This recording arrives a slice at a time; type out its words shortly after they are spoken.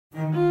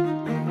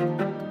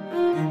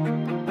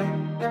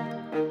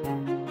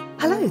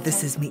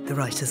this is Meet the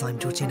Writers. I'm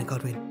Georgina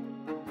Godwin.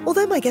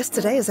 Although my guest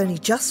today has only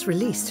just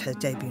released her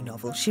debut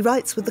novel, she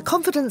writes with the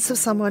confidence of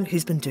someone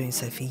who's been doing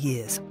so for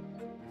years.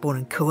 Born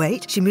in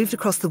Kuwait, she moved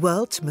across the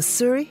world to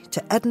Missouri,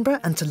 to Edinburgh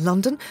and to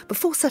London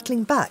before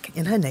settling back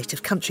in her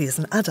native country as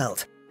an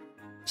adult.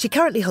 She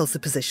currently holds the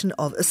position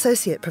of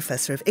Associate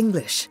Professor of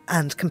English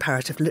and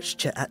Comparative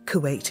Literature at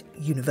Kuwait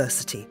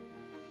University.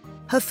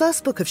 Her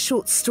first book of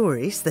short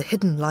stories, The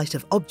Hidden Light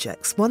of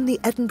Objects, won the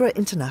Edinburgh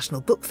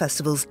International Book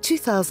Festival's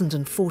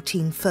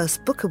 2014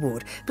 First Book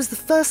Award. It was the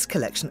first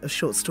collection of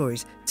short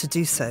stories to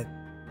do so.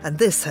 And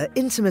this, her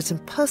intimate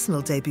and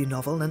personal debut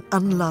novel, An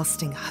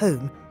Unlasting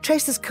Home,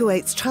 traces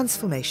Kuwait's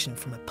transformation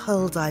from a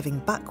pearl-diving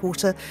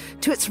backwater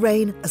to its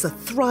reign as a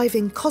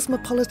thriving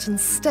cosmopolitan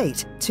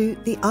state to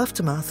the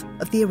aftermath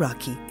of the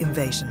Iraqi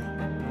invasion.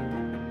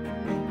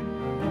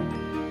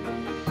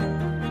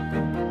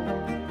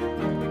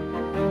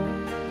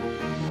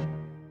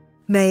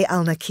 Mai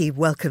Al-Nakib,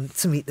 welcome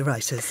to Meet the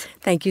Writers.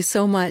 Thank you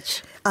so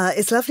much.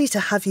 It's lovely to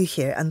have you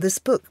here. And this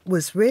book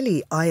was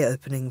really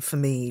eye-opening for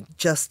me,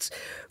 just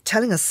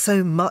telling us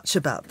so much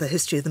about the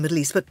history of the Middle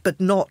East, but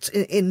not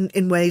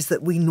in ways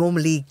that we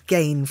normally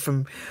gain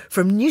from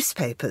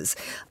newspapers.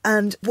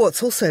 And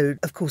what's also,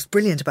 of course,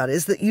 brilliant about it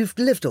is that you've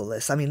lived all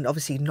this. I mean,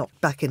 obviously not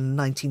back in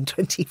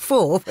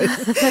 1924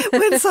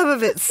 when some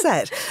of it's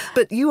set,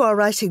 but you are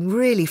writing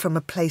really from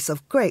a place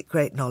of great,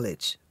 great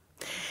knowledge.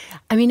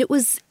 I mean,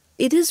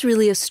 It is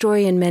really a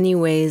story in many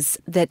ways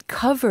that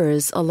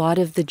covers a lot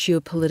of the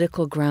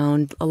geopolitical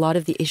ground, a lot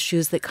of the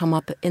issues that come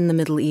up in the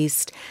Middle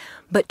East,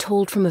 but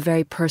told from a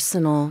very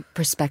personal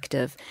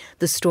perspective.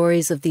 The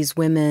stories of these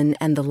women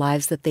and the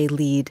lives that they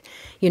lead.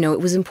 You know, it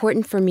was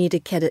important for me to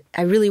get it.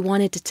 I really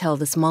wanted to tell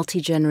this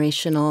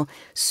multi-generational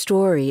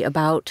story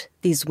about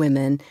these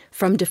women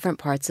from different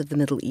parts of the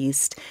Middle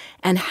East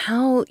and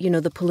how, you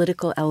know, the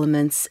political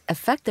elements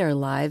affect their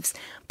lives,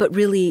 but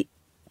really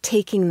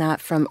taking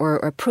that from or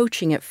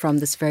approaching it from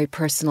this very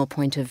personal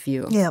point of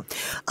view. Yeah.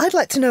 I'd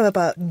like to know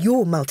about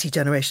your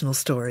multi-generational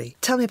story.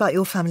 Tell me about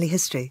your family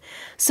history.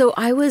 So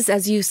I was,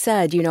 as you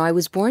said, you know, I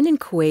was born in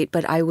Kuwait,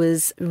 but I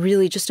was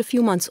really just a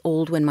few months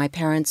old when my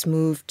parents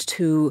moved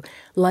to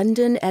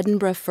London,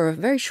 Edinburgh for a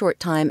very short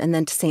time, and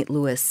then to St.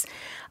 Louis.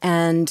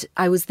 And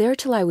I was there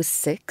till I was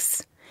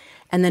 6.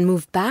 And then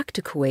moved back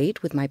to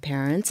Kuwait with my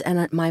parents.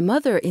 And my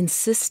mother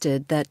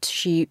insisted that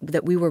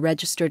we were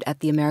registered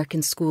at the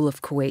American School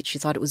of Kuwait. She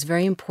thought it was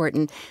very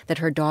important that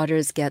her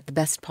daughters get the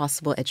best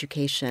possible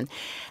education.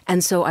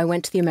 And so I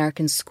went to the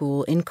American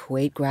School in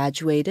Kuwait,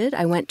 graduated.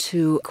 I went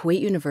to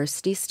Kuwait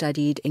University,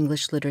 studied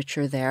English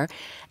literature there,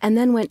 and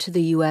then went to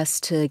the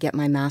U.S. to get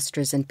my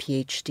master's and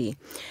PhD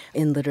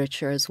in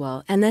literature as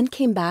well. And then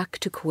came back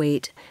to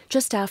Kuwait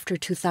just after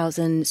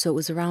 2000. So it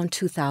was around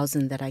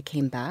 2000 that I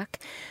came back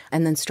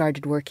and then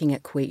started working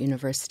at Kuwait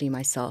University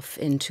myself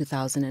in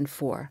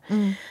 2004.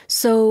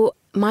 So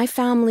my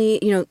family,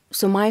 you know,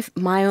 so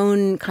my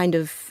own kind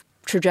of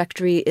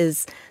trajectory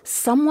is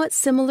somewhat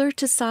similar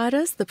to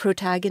Sara's, the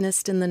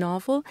protagonist in the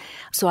novel.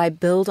 So I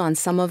build on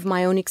some of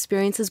my own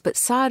experiences, but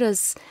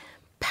Sara's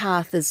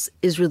path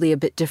is really a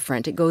bit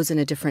different. It goes in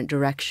a different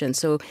direction.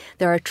 So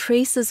there are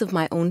traces of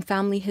my own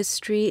family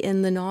history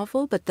in the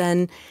novel, but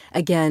then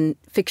again,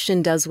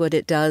 fiction does what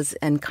it does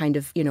and kind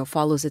of, you know,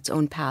 follows its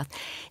own path.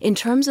 In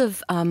terms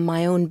of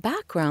my own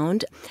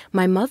background,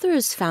 my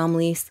mother's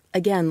family,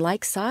 again,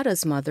 like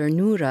Sara's mother,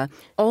 Noura,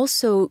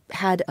 also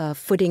had a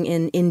footing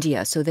in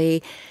India. So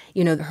they,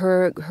 you know,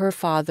 her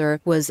father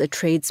was a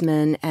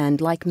tradesman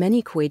and like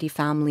many Kuwaiti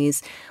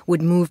families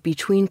would move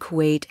between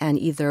Kuwait and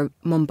either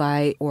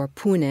Mumbai or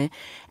Pune.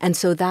 And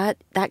so that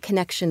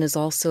connection is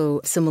also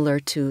similar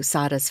to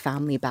Sara's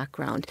family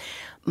background.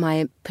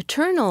 My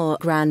paternal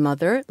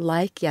grandmother,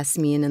 like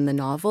Yasmin in the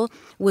novel,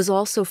 was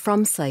also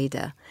from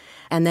Saida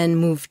and then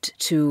moved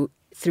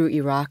through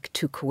Iraq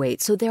to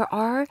Kuwait. So there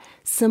are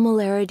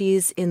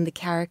similarities in the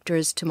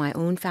characters to my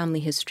own family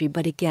history,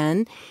 but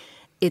again,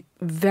 it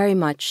very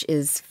much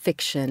is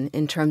fiction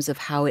in terms of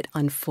how it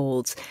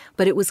unfolds.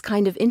 But it was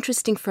kind of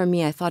interesting for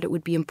me. I thought it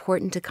would be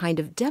important to kind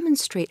of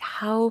demonstrate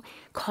how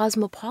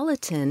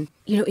cosmopolitan,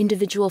 you know,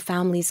 individual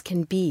families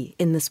can be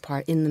in this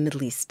part, in the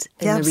Middle East,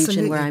 in the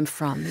region where I'm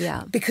from.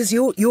 Yeah. Because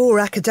your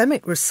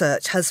academic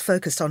research has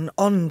focused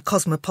on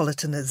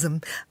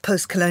cosmopolitanism,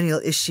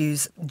 post-colonial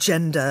issues,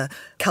 gender,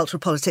 cultural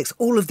politics,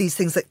 all of these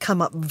things that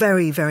come up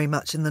very, very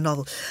much in the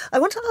novel. I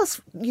want to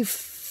ask you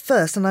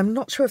first, and I'm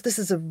not sure if this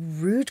is a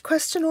rude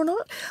question or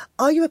not,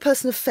 are you a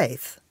person of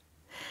faith?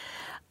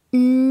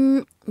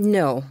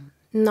 No,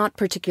 not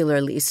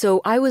particularly.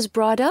 So I was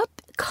brought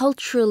up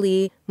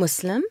culturally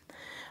Muslim,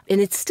 and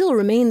it still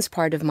remains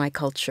part of my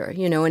culture,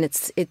 you know, and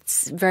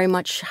it's very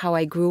much how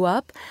I grew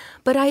up.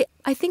 But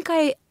I think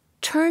I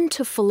turned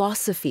to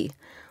philosophy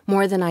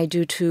more than I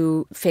do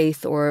to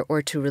faith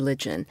or to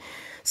religion.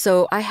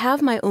 So I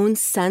have my own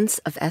sense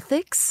of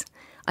ethics,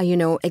 you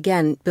know,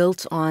 again,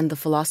 built on the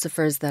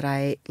philosophers that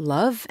I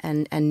love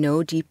and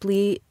know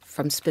deeply,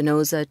 from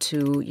Spinoza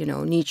to, you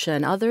know, Nietzsche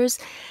and others.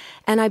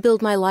 And I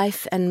build my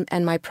life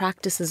and my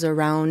practices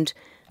around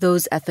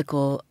those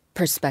ethical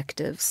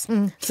perspectives.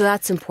 So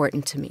that's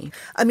important to me.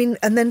 I mean,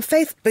 and then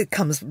faith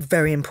becomes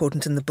very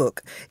important in the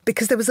book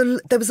because there was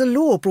a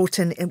law brought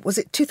in, was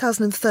it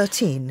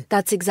 2013?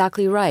 That's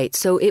exactly right.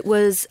 So it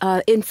was,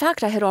 in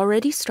fact, I had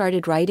already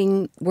started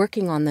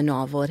working on the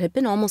novel. It had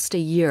been almost a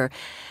year.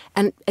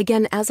 And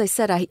again, as I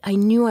said, I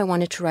knew I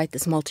wanted to write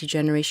this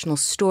multi-generational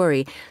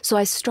story. So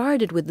I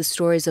started with the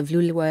stories of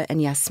Lulwa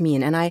and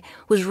Yasmin, and I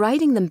was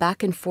writing them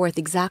back and forth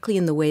exactly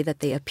in the way that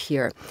they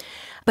appear.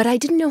 But I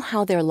didn't know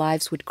how their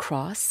lives would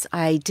cross.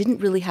 I didn't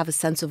really have a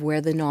sense of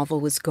where the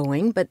novel was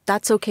going, but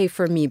that's okay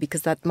for me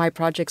because my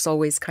projects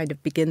always kind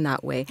of begin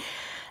that way.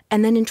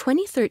 And then in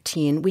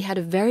 2013, we had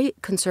a very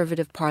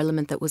conservative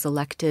parliament that was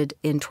elected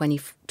in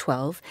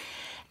 2012.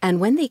 And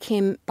when they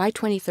came, by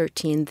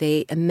 2013,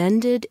 they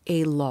amended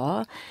a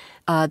law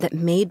that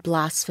made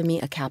blasphemy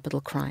a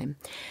capital crime.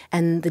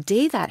 And the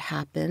day that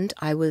happened,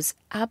 I was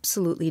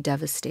absolutely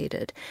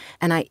devastated.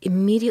 And I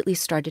immediately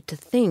started to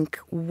think,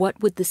 what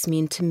would this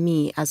mean to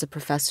me as a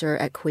professor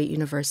at Kuwait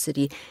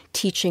University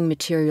teaching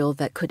material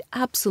that could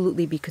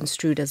absolutely be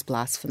construed as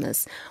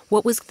blasphemous?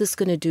 What was this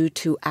going to do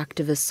to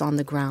activists on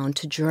the ground,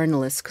 to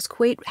journalists? Because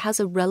Kuwait has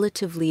a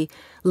relatively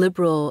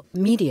liberal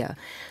media.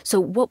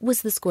 So what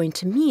was this going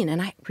to mean?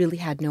 And I really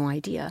had no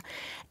idea.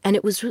 And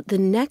it was the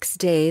next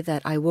day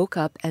that I woke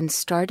up and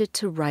started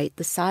to write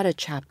the Sara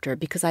chapter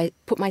because I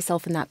put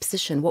myself in that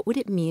position. What would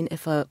it mean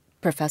if a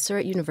professor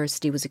at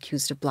university was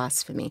accused of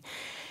blasphemy?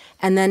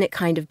 And then it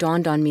kind of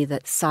dawned on me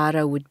that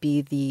Sara would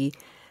be the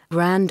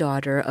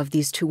granddaughter of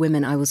these two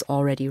women I was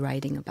already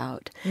writing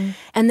about.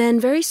 And then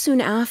very soon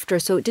after,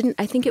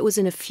 I think it was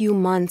in a few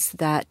months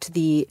that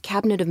the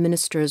Cabinet of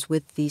Ministers,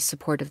 with the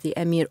support of the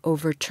Emir,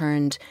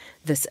 overturned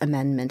this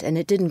amendment, and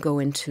it didn't go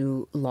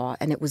into law,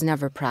 and it was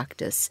never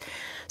practiced.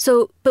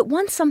 But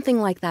once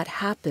something like that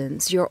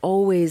happens, you're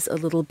always a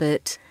little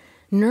bit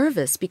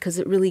nervous because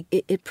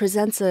it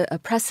presents a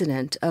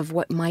precedent of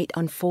what might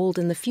unfold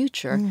in the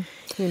future,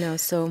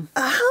 so.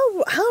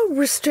 How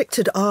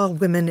restricted are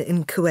women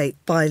in Kuwait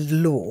by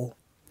law?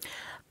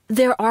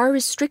 There are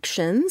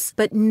restrictions,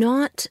 but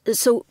not...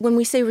 So when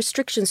we say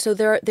restrictions, so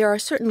there are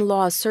certain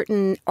laws,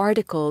 certain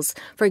articles,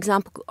 for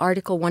example,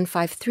 Article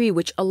 153,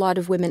 which a lot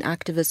of women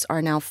activists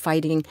are now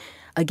fighting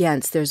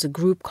against. There's a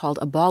group called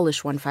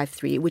Abolish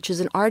 153, which is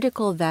an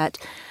article that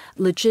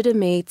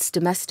legitimates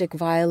domestic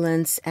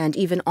violence and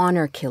even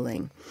honor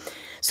killing.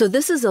 So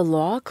this is a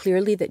law,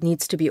 clearly, that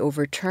needs to be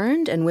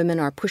overturned, and women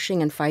are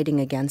pushing and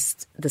fighting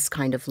against this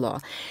kind of law.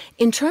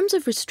 In terms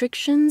of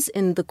restrictions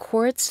in the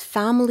courts,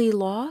 family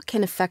law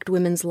can affect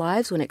women's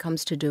lives when it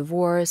comes to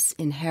divorce,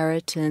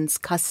 inheritance,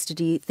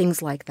 custody,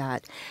 things like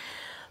that.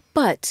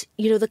 But,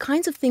 the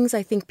kinds of things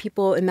I think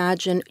people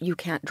imagine, you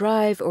can't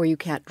drive or you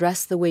can't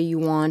dress the way you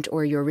want,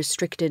 or you're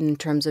restricted in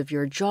terms of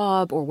your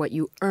job or what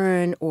you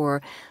earn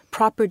or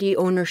property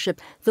ownership,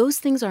 those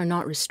things are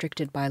not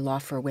restricted by law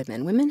for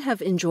women. Women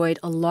have enjoyed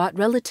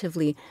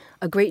relatively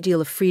a great deal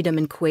of freedom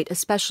in Kuwait,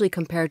 especially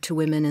compared to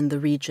women in the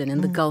region,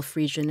 in the Gulf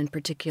region in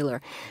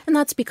particular. And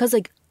that's because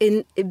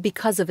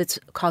of its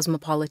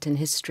cosmopolitan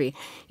history.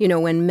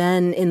 When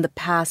men in the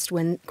past,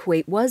 when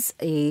Kuwait was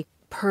a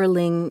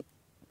pearling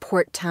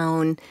port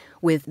town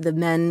with the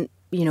men,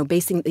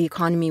 basing the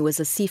economy was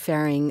a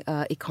seafaring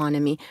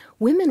economy,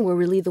 women were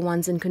really the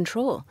ones in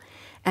control.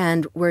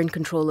 And we're in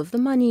control of the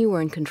money, we're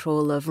in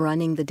control of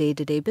running the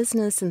day-to-day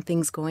business and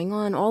things going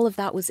on. All of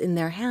that was in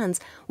their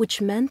hands,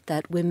 which meant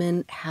that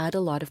women had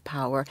a lot of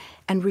power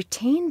and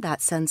retained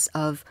that sense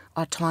of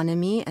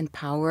autonomy and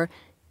power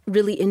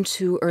really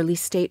into early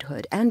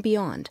statehood and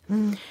beyond.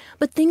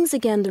 But things,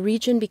 again, the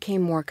region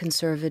became more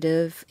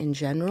conservative in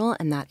general,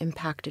 and that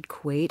impacted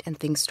Kuwait, and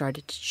things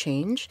started to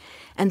change.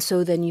 And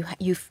so then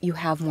you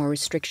have more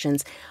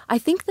restrictions. I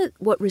think that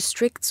what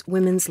restricts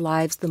women's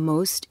lives the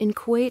most in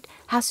Kuwait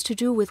has to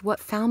do with what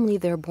family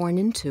they're born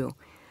into.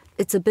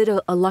 It's a bit of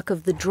a luck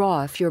of the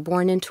draw. If you're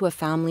born into a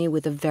family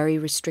with a very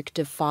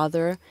restrictive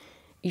father,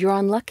 you're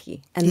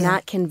unlucky, and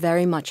that can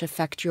very much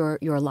affect your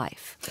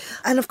life.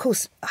 And of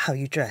course, how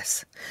you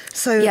dress.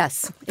 So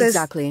yes,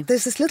 exactly.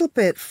 There's this little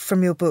bit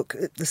from your book.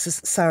 This is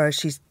Sarah.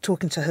 She's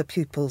talking to her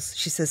pupils.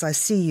 She says, I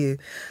see you.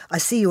 I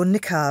see your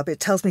niqab. It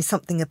tells me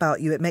something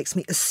about you. It makes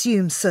me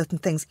assume certain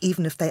things,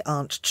 even if they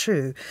aren't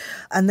true.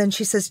 And then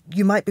she says,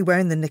 you might be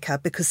wearing the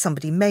niqab because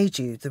somebody made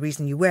you. The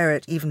reason you wear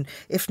it, even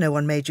if no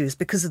one made you, is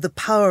because of the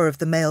power of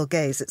the male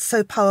gaze. It's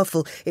so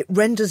powerful, it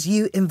renders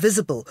you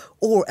invisible,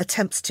 or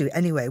attempts to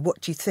anyway.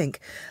 What do you think?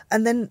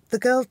 And then the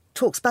girl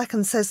talks back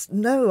and says,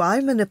 no,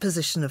 I'm in a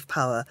position of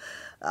power.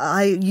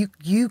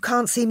 You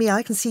can't see me,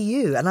 I can see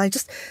you. And I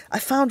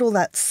found all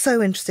that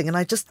so interesting.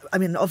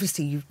 And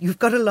obviously you've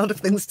got a lot of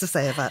things to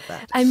say about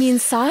that. I mean,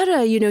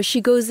 Sara,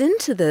 she goes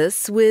into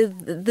this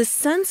with the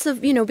sense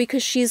of,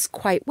 because she's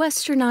quite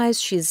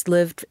westernized,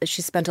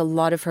 she spent a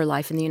lot of her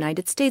life in the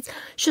United States.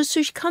 So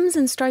she comes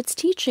and starts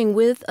teaching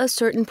with a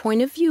certain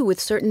point of view, with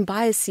certain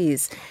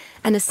biases,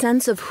 and a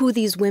sense of who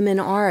these women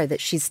are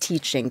that she's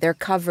teaching. They're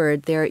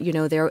covered, they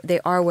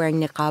are wearing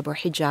niqab or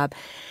hijab.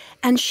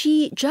 And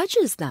she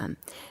judges them.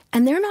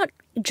 And they're not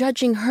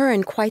judging her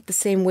in quite the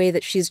same way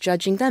that she's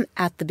judging them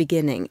at the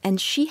beginning. And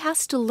she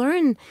has to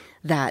learn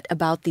that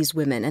about these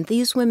women. And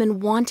these women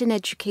want an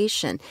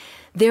education.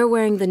 They're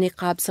wearing the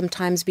niqab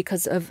sometimes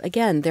because of,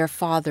 again, their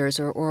fathers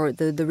or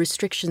the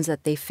restrictions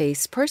that they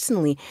face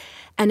personally.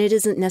 And it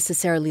isn't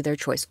necessarily their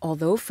choice,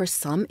 although for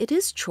some it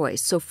is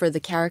choice. So for the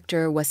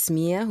character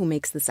Wasmiya, who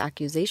makes this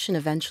accusation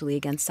eventually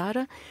against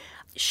Sarah,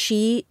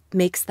 she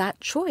makes that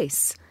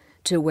choice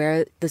to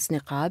wear this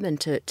niqab and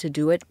to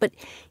do it. But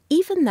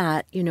even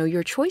that,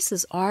 your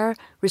choices are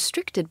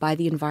restricted by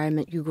the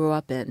environment you grow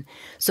up in.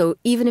 So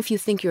even if you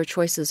think your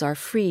choices are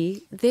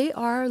free, they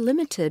are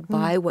limited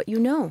by what you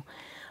know.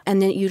 And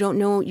then you don't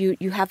know,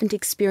 you haven't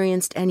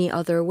experienced any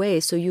other way,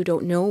 so you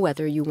don't know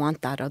whether you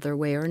want that other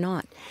way or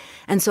not.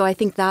 And so I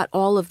think that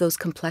all of those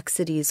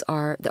complexities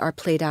are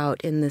played out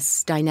in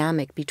this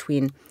dynamic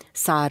between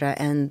Sarah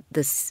and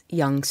this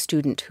young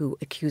student who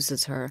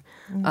accuses her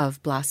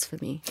of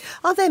blasphemy.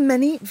 Are there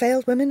many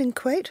veiled women in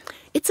Kuwait?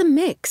 It's a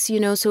mix,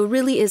 so it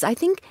really is. I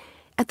think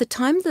at the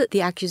time that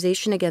the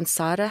accusation against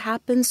Sarah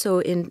happened, so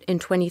in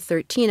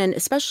 2013, and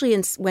especially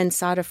when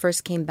Sarah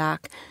first came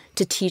back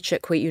to teach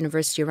at Kuwait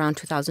University around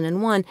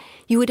 2001,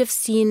 you would have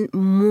seen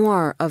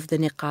more of the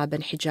niqab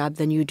and hijab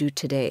than you do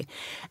today.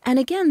 And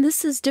again,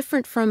 this is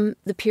different from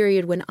the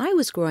period when I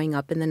was growing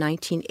up in the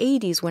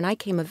 1980s, when I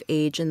came of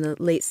age in the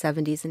late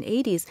 70s and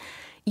 80s.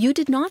 You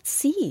did not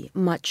see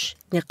much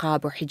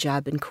niqab or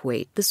hijab in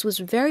Kuwait. This was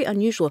very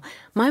unusual.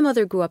 My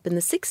mother grew up in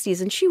the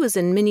 60s and she was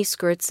in mini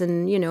skirts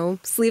and,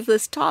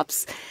 sleeveless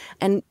tops.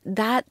 And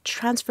that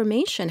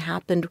transformation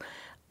happened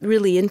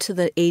really into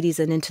the 80s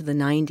and into the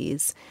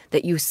 90s,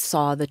 that you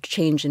saw the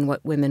change in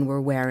what women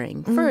were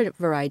wearing for a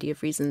variety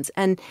of reasons.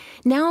 And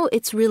now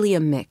it's really a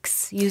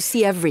mix. You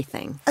see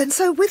everything. And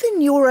so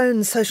within your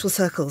own social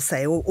circles,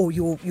 say, or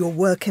your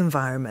work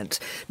environment,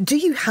 do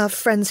you have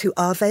friends who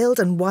are veiled,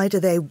 and why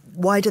do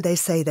they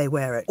say they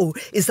wear it? Or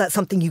is that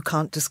something you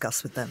can't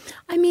discuss with them?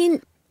 I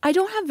mean, I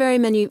don't have very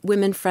many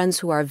women friends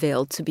who are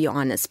veiled, to be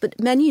honest, but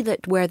many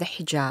that wear the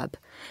hijab.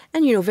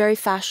 And, very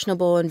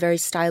fashionable and very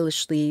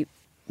stylishly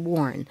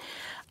worn.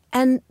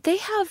 And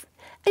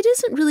it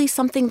isn't really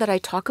something that I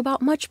talk about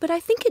much, but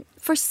I think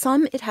for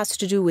some it has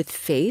to do with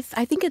faith.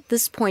 I think at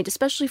this point,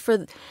 especially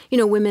for,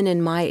 women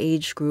in my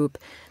age group,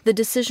 the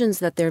decisions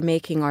that they're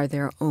making are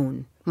their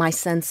own. My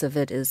sense of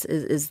it is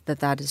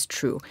that is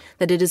true,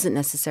 that it isn't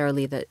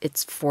necessarily that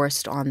it's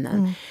forced on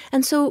them.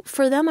 And so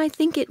for them, I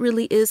think it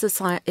really is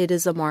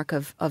a mark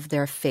of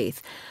their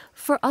faith.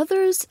 For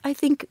others, I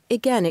think,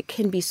 again, it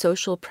can be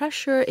social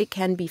pressure, it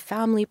can be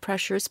family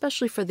pressure,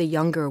 especially for the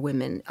younger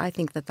women. I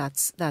think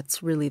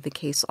that's really the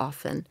case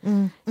often.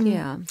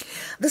 Yeah.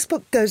 This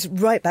book goes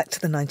right back to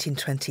the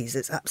 1920s.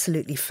 It's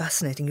absolutely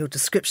fascinating, your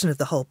description of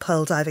the whole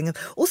pearl diving, and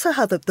also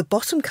how the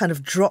bottom kind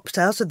of dropped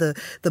out of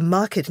the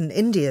market in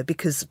India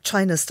because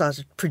China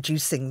started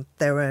producing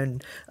their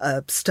own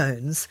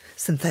stones,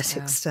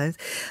 synthetic stones.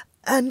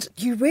 And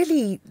you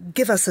really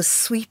give us a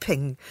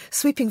sweeping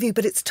view,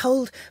 but it's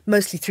told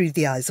mostly through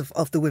the eyes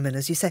of the women,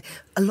 as you say.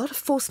 A lot of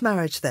forced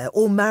marriage there,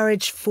 or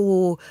marriage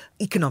for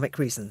economic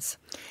reasons.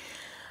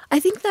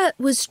 I think that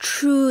was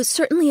true,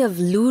 certainly of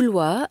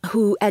Lulwa,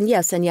 and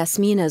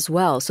Yasmin as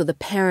well. So the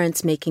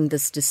parents making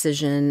this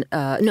decision.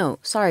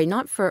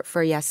 Not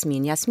for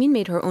Yasmin. Yasmin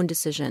made her own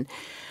decision.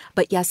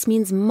 But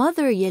Yasmin's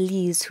mother,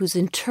 Yeliz, who's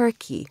in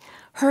Turkey,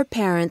 her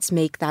parents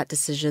make that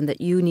decision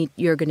that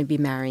you're going to be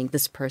marrying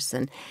this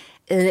person.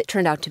 And it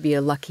turned out to be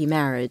a lucky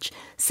marriage.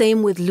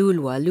 Same with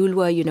Lulwa.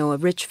 Lulwa, a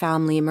rich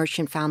family, a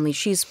merchant family.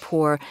 She's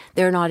poor.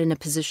 They're not in a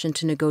position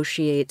to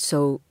negotiate.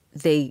 So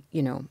they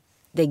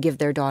give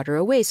their daughter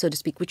away, so to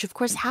speak, which of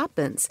course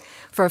happens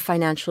for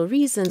financial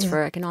reasons,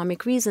 for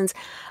economic reasons.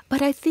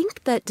 But I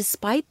think that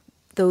despite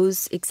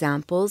those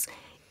examples,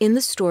 in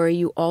the story,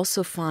 you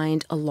also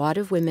find a lot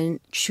of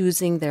women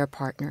choosing their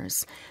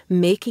partners,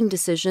 making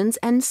decisions,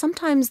 and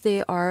sometimes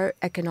they are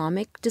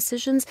economic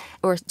decisions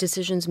or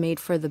decisions made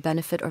for the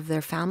benefit of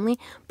their family,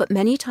 but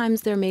many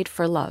times they're made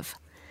for love,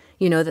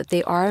 that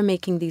they are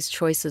making these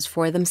choices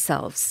for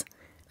themselves.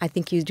 I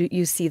think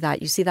you see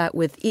that. You see that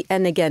with,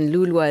 and again,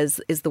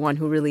 Lulwa is the one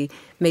who really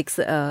makes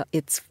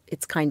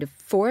it's kind of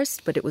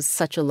forced, but it was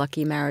such a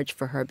lucky marriage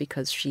for her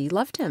because she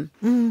loved him.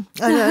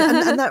 I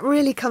know, and that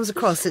really comes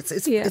across.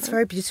 It's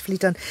very beautifully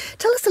done.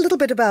 Tell us a little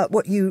bit about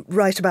what you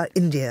write about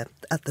India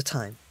at the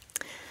time.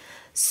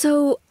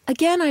 So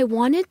again, I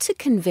wanted to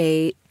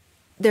convey,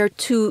 there are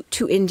two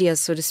Indias,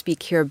 so to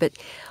speak, here, but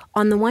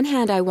on the one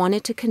hand, I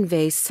wanted to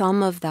convey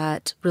some of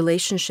that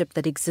relationship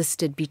that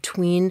existed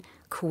between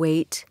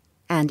Kuwait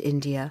and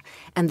India,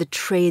 and the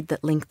trade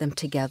that linked them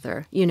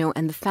together,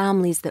 and the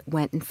families that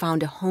went and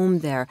found a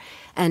home there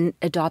and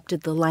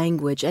adopted the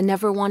language and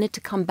never wanted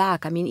to come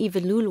back. I mean,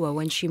 even Lulwa,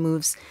 when she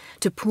moves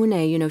to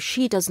Pune,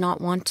 she does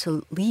not want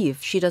to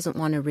leave. She doesn't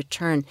want to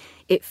return.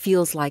 It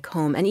feels like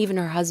home. And even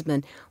her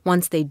husband,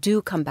 once they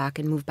do come back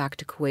and move back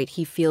to Kuwait,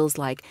 he feels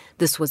like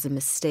this was a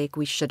mistake.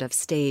 We should have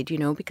stayed,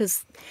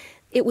 because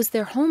it was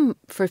their home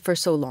for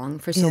so long,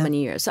 for so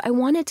many years. So I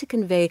wanted to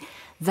convey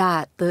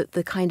that,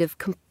 the kind of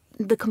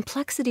the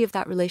complexity of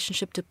that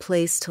relationship to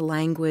place, to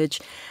language,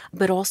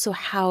 but also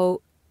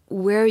how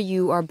where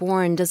you are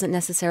born doesn't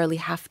necessarily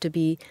have to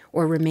be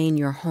or remain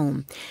your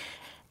home.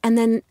 And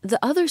then the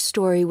other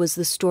story was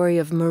the story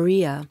of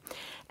Maria.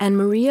 And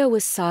Maria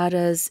was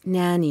Sara's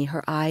nanny,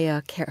 her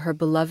ayah, her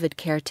beloved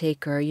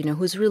caretaker,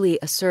 who's really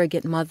a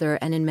surrogate mother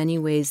and in many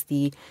ways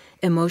the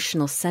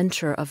emotional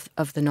center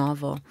of the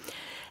novel.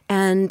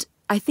 And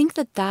I think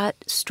that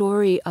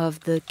story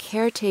of the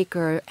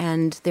caretaker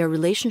and their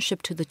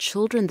relationship to the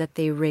children that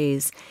they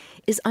raise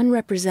is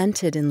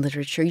unrepresented in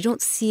literature. You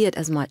don't see it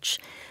as much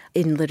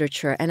in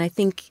literature. And I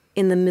think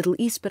in the Middle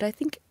East, but I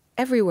think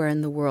everywhere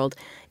in the world,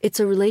 it's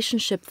a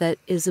relationship that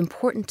is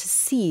important to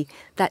see,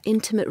 that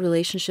intimate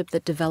relationship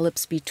that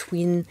develops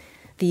between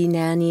the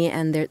nanny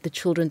and the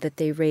children that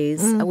they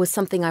raise was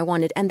something I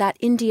wanted. And that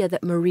India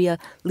that Maria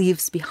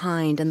leaves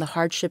behind and the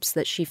hardships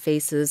that she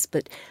faces,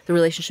 but the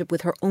relationship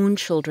with her own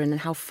children and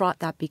how fraught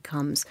that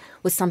becomes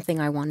was something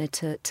I wanted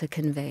to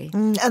convey.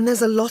 And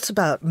there's a lot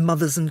about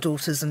mothers and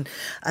daughters and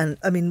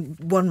I mean,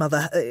 one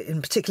mother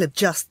in particular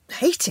just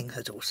hating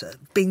her daughter,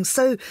 being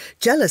so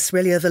jealous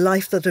really of the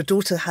life that her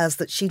daughter has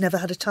that she never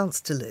had a chance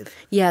to live.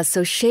 Yeah,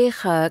 so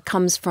Sheikha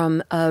comes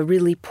from a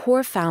really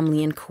poor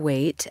family in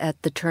Kuwait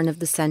at the turn of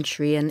the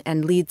century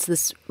and leads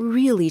this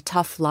really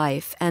tough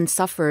life and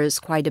suffers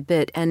quite a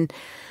bit. And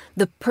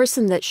the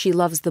person that she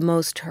loves the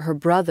most, her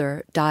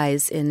brother,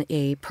 dies in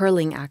a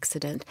pearling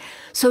accident.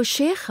 So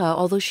Sheikha,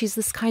 although she's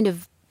this kind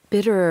of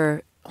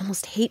bitter,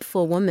 almost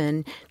hateful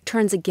woman,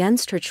 turns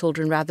against her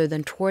children rather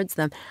than towards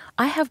them.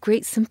 I have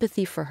great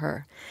sympathy for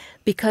her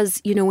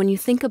because, when you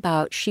think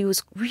about, she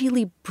was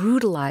really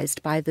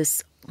brutalized by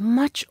this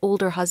much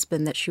older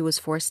husband that she was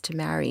forced to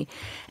marry,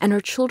 and her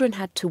children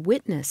had to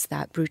witness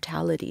that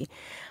brutality.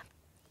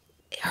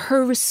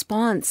 Her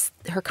response,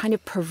 her kind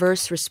of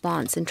perverse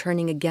response in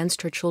turning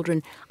against her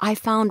children, I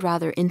found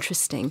rather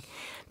interesting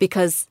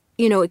because,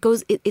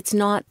 it's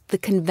not the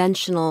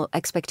conventional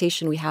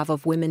expectation we have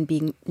of women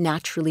being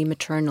naturally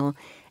maternal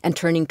and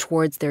turning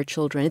towards their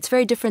children. It's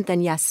very different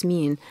than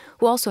Yasmin,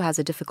 who also has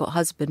a difficult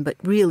husband, but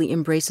really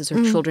embraces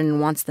her children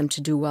and wants them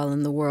to do well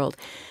in the world.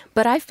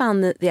 But I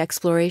found that the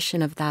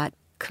exploration of that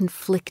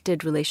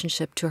conflicted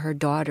relationship to her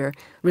daughter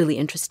really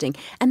interesting.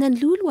 And then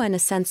Lulwa, in a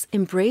sense,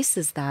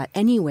 embraces that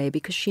anyway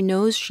because she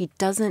knows she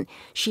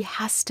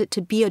has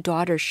to be a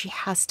daughter, she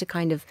has to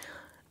kind of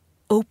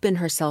open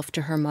herself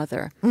to her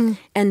mother.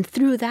 And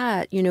through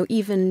that,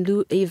 even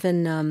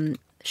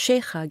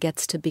Sheikha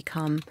gets to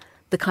become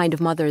the kind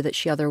of mother that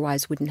she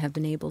otherwise wouldn't have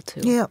been able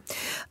to. Yeah.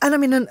 And I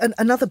mean,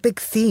 another big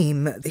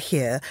theme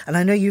here, and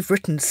I know you've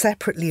written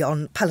separately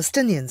on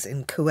Palestinians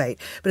in Kuwait,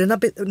 but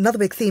another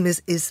big theme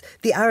is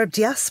the Arab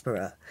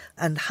diaspora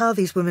and how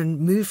these women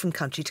move from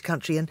country to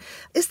country. And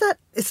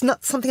it's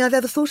not something I've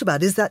ever thought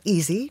about. Is that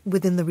easy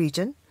within the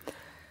region?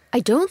 I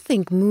don't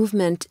think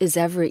movement is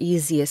ever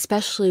easy,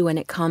 especially when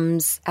it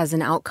comes as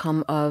an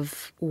outcome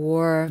of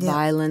war,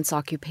 violence,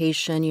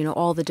 occupation,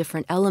 all the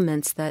different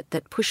elements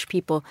that push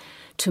people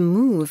to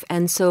move.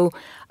 And so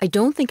I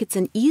don't think it's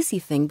an easy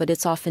thing, but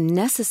it's often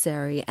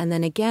necessary. And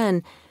then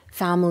again,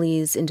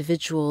 families,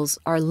 individuals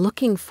are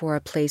looking for a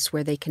place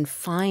where they can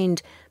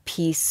find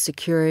peace,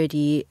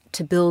 security,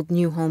 to build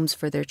new homes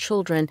for their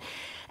children.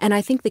 And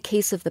I think the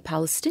case of the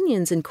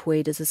Palestinians in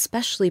Kuwait is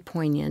especially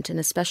poignant and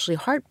especially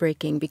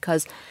heartbreaking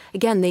because,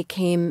 again, they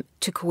came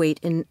to Kuwait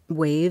in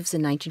waves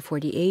in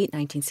 1948,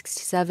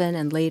 1967,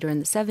 and later in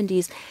the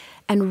 70s,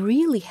 and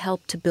really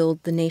helped to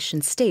build the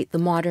nation state, the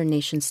modern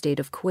nation state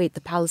of Kuwait.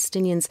 The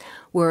Palestinians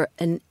were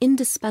an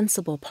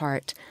indispensable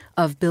part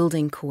of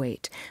building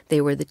Kuwait.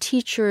 They were the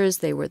teachers,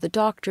 they were the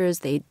doctors,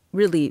 they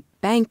really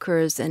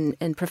bankers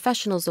and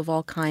professionals of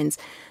all kinds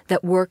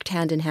that worked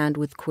hand in hand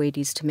with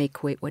Kuwaitis to make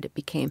Kuwait what it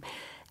became.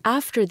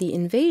 After the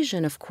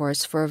invasion, of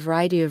course, for a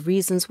variety of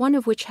reasons, one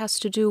of which has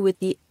to do with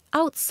the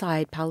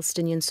outside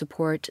Palestinian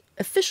support,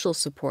 official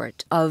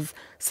support of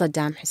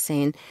Saddam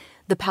Hussein,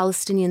 the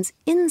Palestinians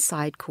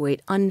inside Kuwait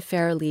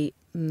unfairly,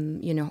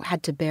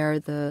 had to bear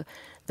the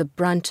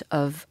brunt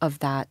of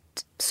that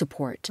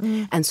support.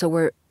 And so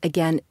we're,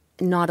 again,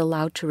 not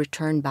allowed to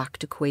return back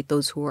to Kuwait,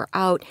 those who were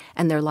out,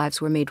 and their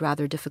lives were made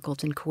rather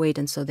difficult in Kuwait,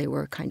 and so they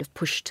were kind of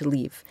pushed to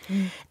leave.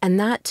 And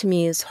that, to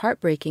me, is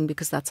heartbreaking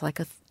because that's like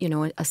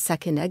a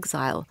second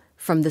exile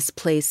from this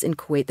place in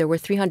Kuwait. There were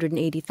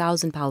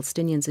 380,000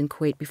 Palestinians in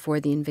Kuwait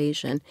before the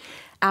invasion.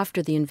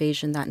 After the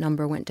invasion, that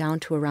number went down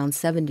to around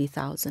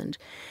 70,000.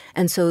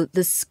 And so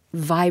this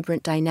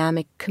vibrant,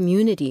 dynamic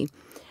community,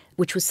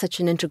 which was such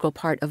an integral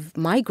part of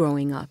my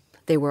growing up,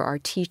 they were our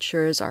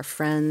teachers, our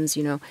friends,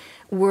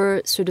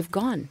 were sort of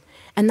gone.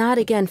 And that,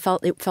 again,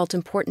 felt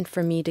important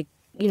for me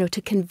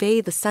to convey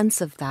the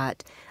sense of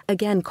that.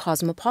 Again,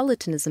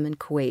 cosmopolitanism in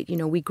Kuwait.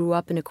 We grew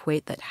up in a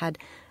Kuwait that had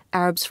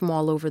Arabs from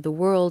all over the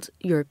world,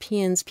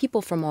 Europeans,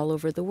 people from all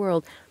over the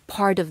world,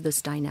 part of this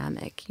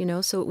dynamic,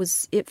 So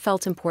it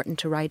felt important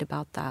to write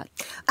about that.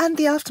 And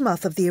the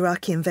aftermath of the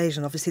Iraqi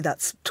invasion, obviously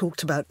that's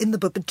talked about in the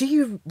book. But do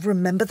you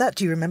remember that?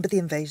 Do you remember the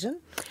invasion?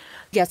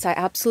 Yes, I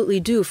absolutely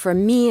do. For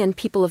me and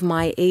people of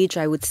my age,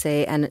 I would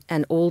say,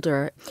 and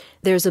older,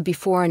 there's a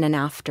before and an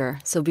after.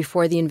 So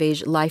before the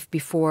invasion, life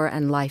before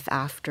and life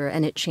after.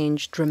 And it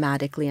changed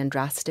dramatically and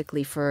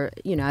drastically for,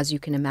 as you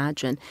can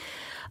imagine.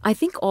 I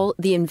think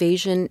the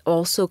invasion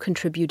also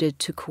contributed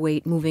to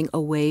Kuwait moving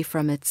away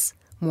from its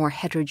more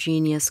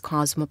heterogeneous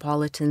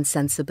cosmopolitan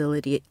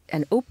sensibility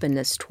and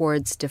openness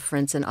towards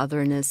difference and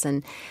otherness,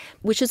 and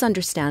which is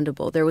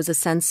understandable. There was a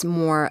sense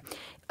more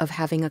of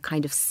having a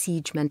kind of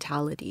siege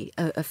mentality,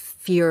 a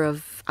fear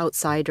of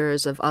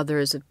outsiders, of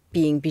others, of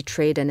being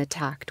betrayed and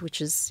attacked,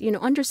 which is,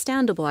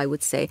 understandable, I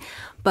would say.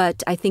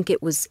 But I think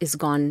is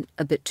gone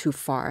a bit too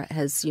far. It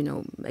has,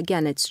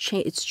 again, it's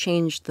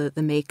changed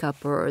the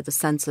makeup or the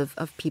sense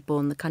of people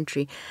in the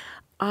country.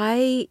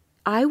 I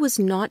was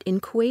not in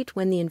Kuwait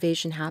when the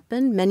invasion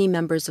happened. Many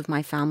members of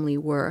my family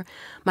were.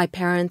 My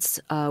parents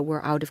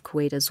were out of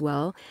Kuwait as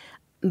well.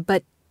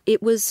 But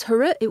it was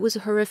a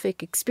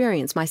horrific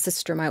experience. My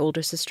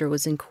older sister,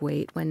 was in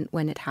Kuwait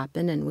when it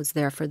happened and was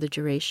there for the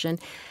duration.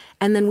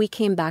 And then we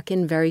came back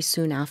in very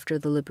soon after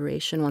the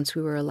liberation. Once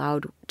we were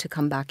allowed to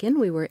come back in,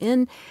 we were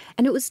in.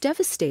 And it was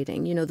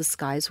devastating. The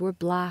skies were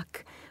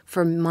black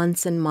for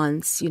months and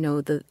months.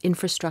 The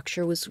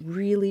infrastructure was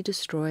really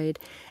destroyed.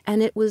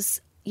 And it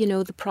was,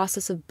 the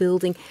process of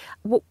building.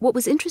 What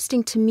was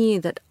interesting to me,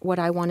 what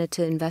I wanted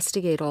to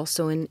investigate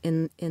also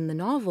in the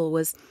novel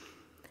was,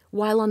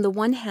 while on the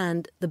one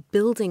hand, the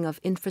building of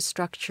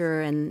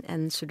infrastructure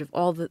and sort of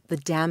all the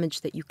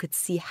damage that you could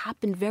see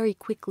happened very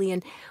quickly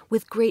and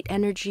with great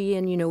energy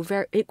and,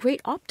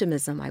 great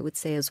optimism, I would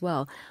say as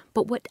well.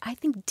 But what I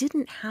think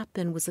didn't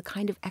happen was a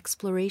kind of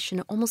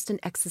exploration, almost an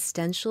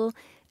existential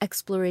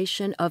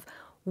exploration of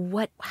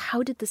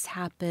how did this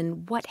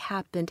happen? What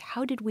happened?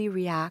 How did we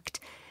react?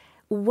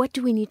 What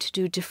do we need to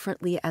do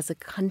differently as a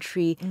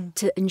country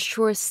to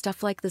ensure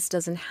stuff like this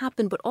doesn't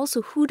happen? But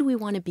also, who do we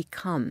want to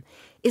become?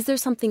 Is there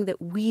something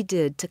that we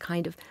did to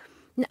kind of,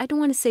 I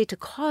don't want to say to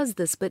cause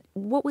this, but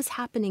what was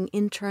happening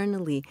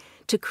internally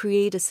to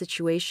create a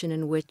situation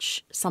in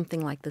which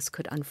something like this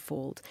could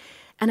unfold?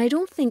 And I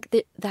don't think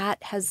that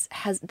has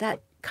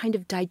that kind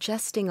of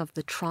digesting of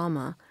the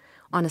trauma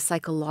on a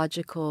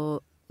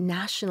psychological,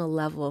 national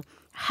level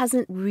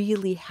hasn't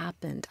really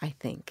happened, I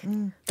think.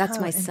 That's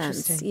my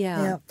sense.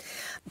 Yeah.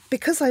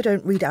 Because I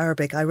don't read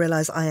Arabic, I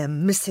realise I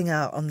am missing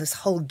out on this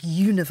whole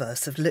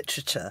universe of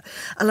literature.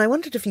 And I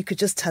wondered if you could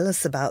just tell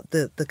us about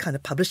the kind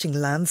of publishing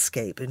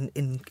landscape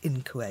in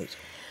Kuwait.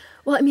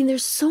 Well, I mean,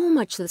 there's so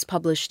much that's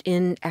published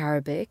in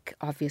Arabic,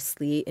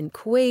 obviously. In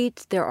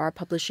Kuwait, there are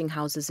publishing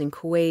houses in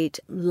Kuwait.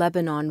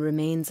 Lebanon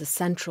remains a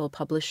central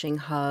publishing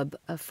hub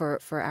for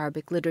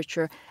Arabic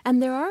literature.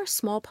 And there are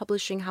small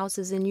publishing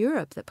houses in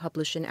Europe that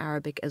publish in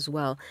Arabic as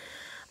well.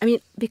 I mean,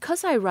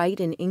 because I write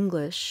in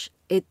English,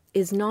 it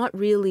is not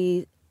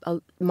really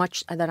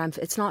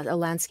it's not a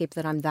landscape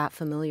that I'm that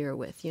familiar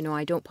with.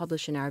 I don't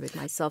publish in Arabic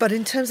myself. But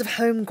in terms of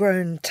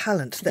homegrown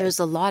talent, there's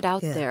a lot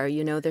out there.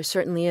 There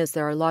certainly is.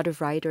 There are a lot of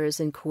writers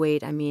in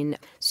Kuwait. I mean,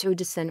 Saoud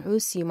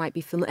Sen'usi, you might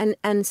be familiar,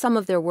 and some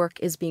of their work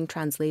is being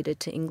translated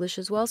to English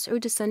as well.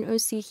 Saoud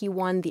Sen'usi, he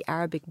won the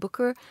Arabic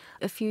Booker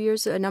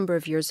a number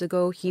of years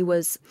ago. He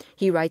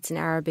writes in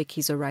Arabic.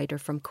 He's a writer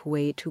from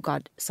Kuwait who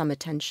got some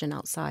attention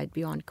outside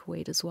beyond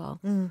Kuwait as well.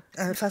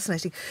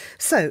 Fascinating.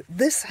 So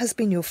this has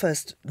been your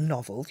first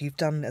novel. You've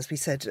done, as we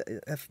said,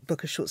 a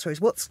book of short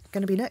stories. What's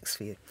going to be next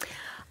for you?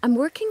 I'm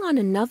working on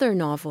another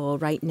novel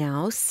right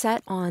now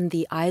set on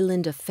the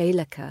island of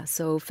Failaka.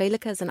 So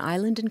Failaka is an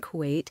island in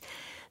Kuwait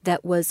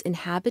that was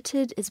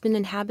inhabited. It's been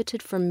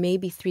inhabited for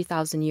maybe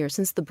 3,000 years,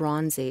 since the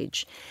Bronze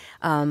Age.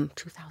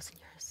 2,000 years.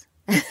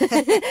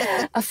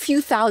 A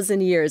few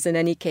thousand years in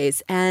any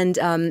case. And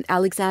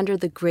Alexander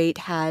the Great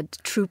had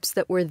troops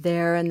that were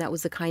there, and that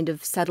was a kind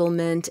of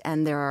settlement.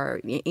 And there are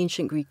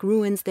ancient Greek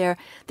ruins there.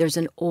 There's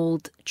an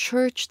old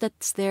church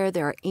that's there.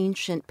 There are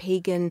ancient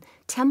pagan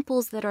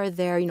temples that are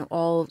there,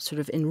 all sort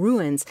of in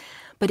ruins.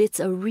 But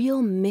it's a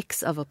real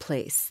mix of a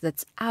place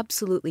that's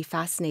absolutely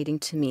fascinating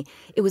to me.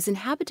 It was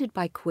inhabited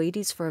by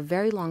Kuwaitis for a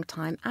very long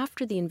time.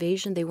 After the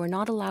invasion, they were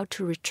not allowed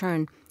to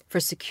return for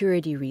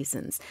security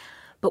reasons.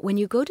 But when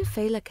you go to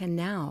Failaka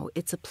now,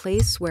 it's a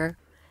place where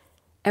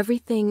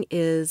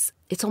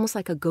it's almost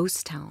like a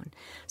ghost town.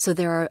 So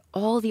there are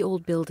all the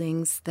old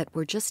buildings that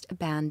were just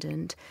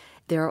abandoned.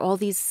 There are all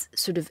these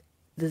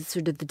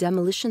the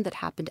demolition that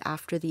happened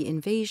after the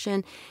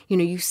invasion.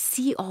 You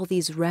see all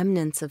these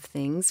remnants of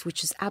things,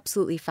 which is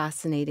absolutely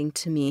fascinating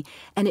to me.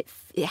 And it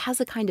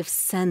has a kind of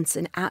sense,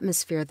 an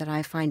atmosphere that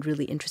I find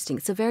really interesting.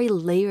 It's a very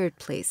layered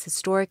place,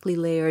 historically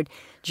layered,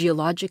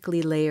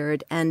 geologically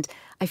layered. And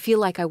I feel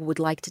like I would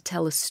like to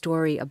tell a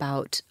story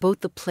about both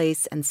the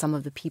place and some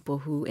of the people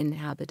who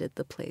inhabited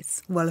the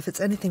place. Well, if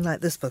it's anything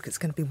like this book, it's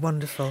going to be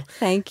wonderful.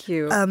 Thank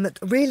you.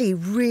 Really,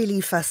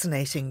 really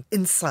fascinating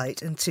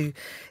insight into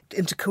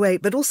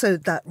Kuwait, but also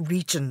that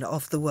region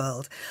of the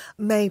world.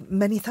 Mai,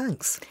 many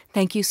thanks.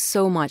 Thank you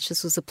so much.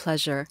 This was a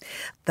pleasure.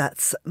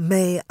 That's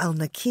Mai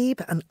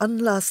Al-Nakib. An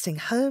Unlasting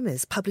Home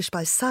is published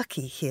by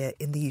Saki here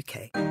in the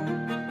UK.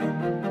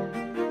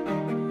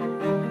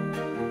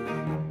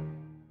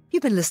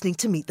 You've been listening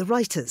to Meet the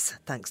Writers,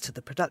 thanks to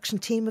the production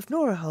team of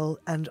Nora Hole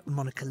and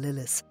Monica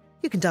Lillis.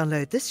 You can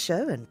download this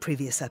show and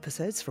previous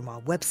episodes from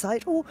our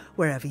website or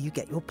wherever you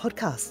get your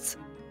podcasts.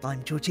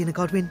 I'm Georgina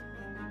Godwin.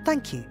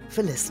 Thank you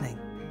for listening.